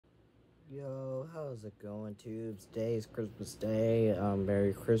Yo, how's it going, tubes? Today is Christmas Day.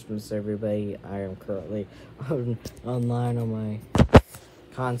 Merry Christmas, everybody. I am currently online on my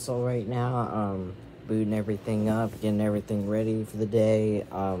console right now, booting everything up, getting everything ready for the day.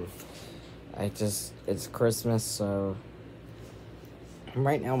 It's Christmas, so I'm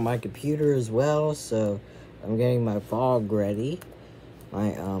right now on my computer as well, so I'm getting my vlog ready, my,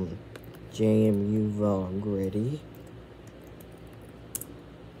 JMU vlog ready.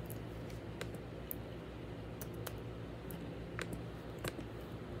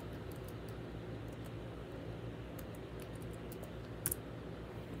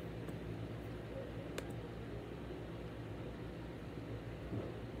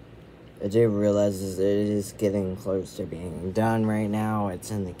 I did realize it is getting close to being done right now. It's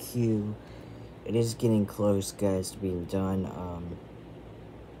in the queue. It is getting close, guys, to being done.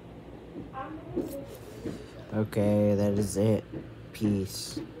 Okay, that is it.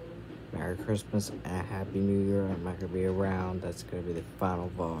 Peace. Merry Christmas and Happy New Year. I'm not going to be around. That's going to be the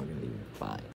final vlog of the year. Bye.